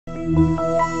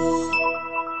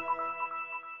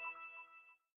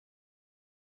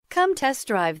Come test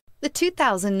drive the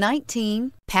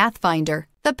 2019 Pathfinder.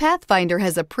 The Pathfinder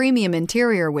has a premium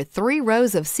interior with 3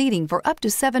 rows of seating for up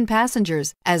to 7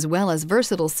 passengers, as well as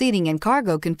versatile seating and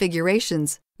cargo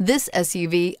configurations. This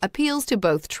SUV appeals to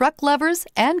both truck lovers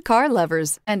and car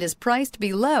lovers and is priced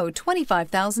below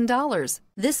 $25,000.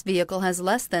 This vehicle has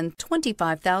less than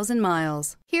 25,000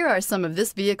 miles. Here are some of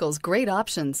this vehicle's great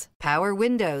options: power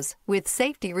windows with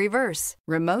safety reverse,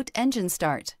 remote engine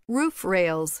start, roof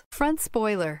rails, front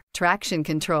spoiler, traction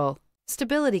control,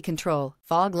 stability control,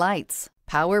 fog lights,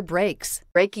 power brakes,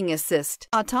 braking assist,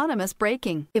 autonomous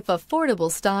braking. If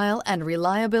affordable style and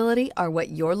reliability are what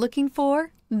you're looking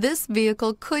for, this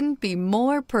vehicle couldn't be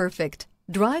more perfect.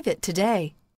 Drive it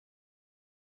today.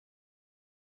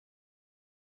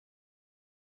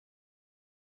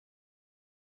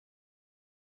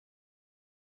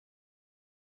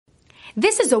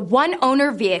 This is a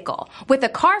one-owner vehicle with a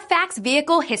Carfax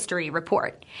Vehicle History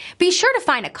Report. Be sure to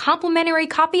find a complimentary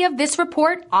copy of this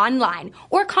report online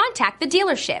or contact the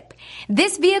dealership.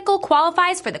 This vehicle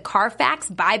qualifies for the Carfax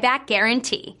Buyback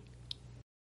Guarantee.